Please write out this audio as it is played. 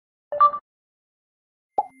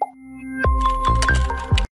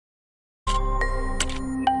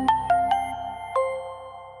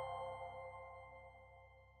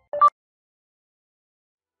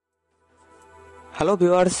Hello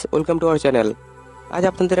viewers, welcome to our channel. আজ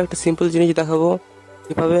আপনাদের একটা সিম্পল জিনিস দেখাবো,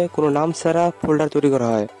 কিভাবে কোনো নাম ছাড়া ফোল্ডার তৈরি করা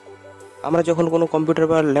হয়। আমরা যখন কোনো কম্পিউটার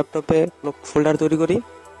বা ল্যাপটপে কোনো ফোল্ডার তৈরি করি,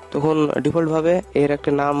 তখন ডিফল্টভাবে এর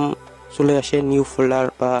একটা নাম চলে আসে, নিউ ফোল্ডার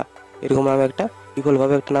বা এরকম নামে একটা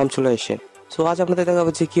ডিফল্টভাবে একটা নাম চলে আসে। সো আজ আপনাদের দেখাবো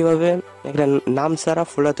যে কীভাবে একটা নাম ছাড়া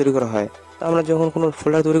ফোল্ডার তৈরি করা হয়। তো আমরা যখন কোনো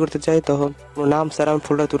ফোল্ডার তৈরি করতে চাই, তখন কোনো নাম ছাড়া আমি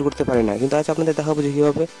ফোল্ডার তৈরি করতে পারি না, কিন্তু আজ আপনাদের দেখাবো যে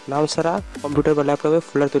কীভাবে নাম ছাড়া কম্পিউটার বা ল্যাপটপে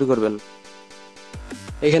ফোল্ডার তৈরি করবেন।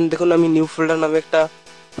 এখানে দেখুন, আমি নিউ ফোল্ডার নামে একটা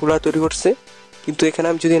ফোল্ডার তৈরি করছি, কিন্তু এখানে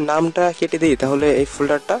আমি যদি নামটা কেটে দিই তাহলে এই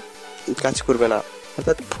ফোল্ডারটা কাজ করবে না।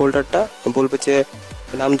 অর্থাৎ ফোল্ডারটা বলবে যে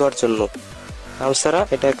নাম দেওয়ার জন্য, নাম ছাড়া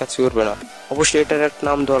এটা কাজ করবে না। অবশ্যই এটার একটা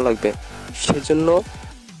নাম দেওয়া লাগবে। সেজন্য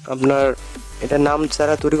আপনার এটা নাম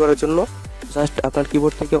ছাড়া তৈরি করার জন্য জাস্ট আপনার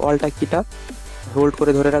কিবোর্ড থেকে অল্টা কিটা হোল্ড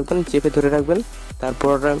করে ধরে রাখবেন, চেপে ধরে রাখবেন।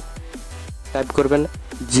 তারপর টাইপ করবেন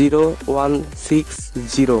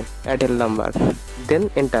 0160 অ্যাডেল নাম্বার, দেন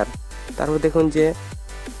এন্টার। তারপর দেখুন যে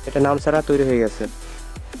এটা নাম ছাড়া তৈরি হয়ে গেছে।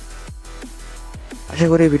 আশা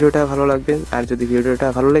করি ভিডিওটা ভালো লাগবে, আর যদি ভিডিওটা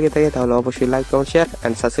ভালো লেগে থাকে তাহলে অবশ্যই like, comment, share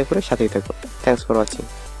and subscribe করে সাথেই থাকুন। Thanks for watching.